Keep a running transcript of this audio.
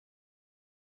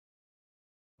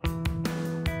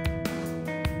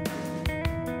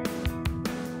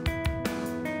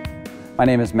My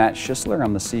name is Matt Schisler.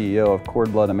 I'm the CEO of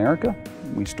Cordblood America.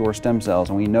 We store stem cells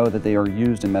and we know that they are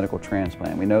used in medical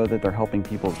transplant. We know that they're helping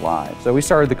people's lives. So we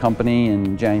started the company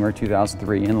in January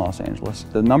 2003 in Los Angeles.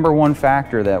 The number one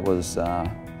factor that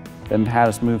had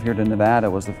us move here to Nevada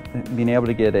was being able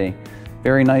to get a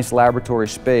very nice laboratory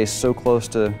space so close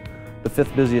to the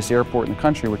 5th busiest airport in the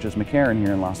country, which is McCarran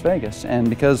here in Las Vegas. And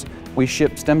because we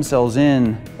ship stem cells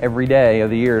in every day of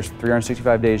the year,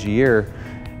 365 days a year,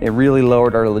 it really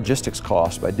lowered our logistics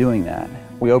costs by doing that.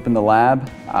 We opened the lab,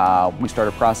 we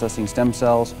started processing stem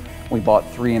cells, we bought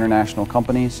 3 international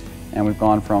companies, and we've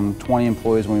gone from 20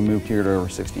 employees when we moved here to over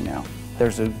 60 now.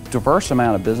 There's a diverse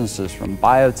amount of businesses, from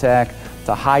biotech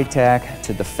to high tech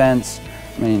to defense.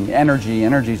 I mean, energy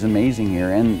is amazing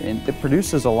here, and it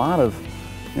produces a lot of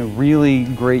really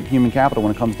great human capital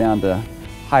when it comes down to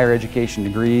higher education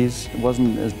degrees. It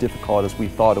wasn't as difficult as we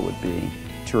thought it would be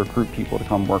to recruit people to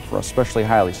come work for us, especially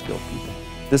highly skilled people.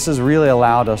 This has really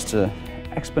allowed us to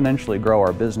exponentially grow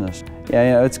our business.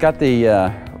 Yeah, it's got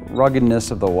the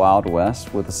ruggedness of the Wild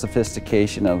West with the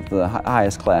sophistication of the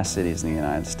highest class cities in the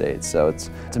United States. So it's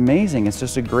amazing. It's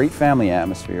just a great family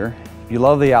atmosphere. If you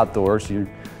love the outdoors, you're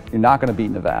not going to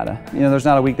beat Nevada. There's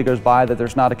not a week that goes by that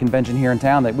there's not a convention here in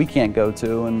town that we can't go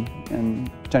to and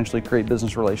potentially create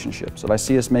business relationships. So I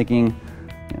see us making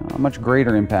a much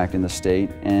greater impact in the state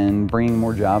and bringing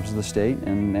more jobs to the state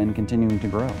and continuing to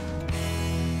grow.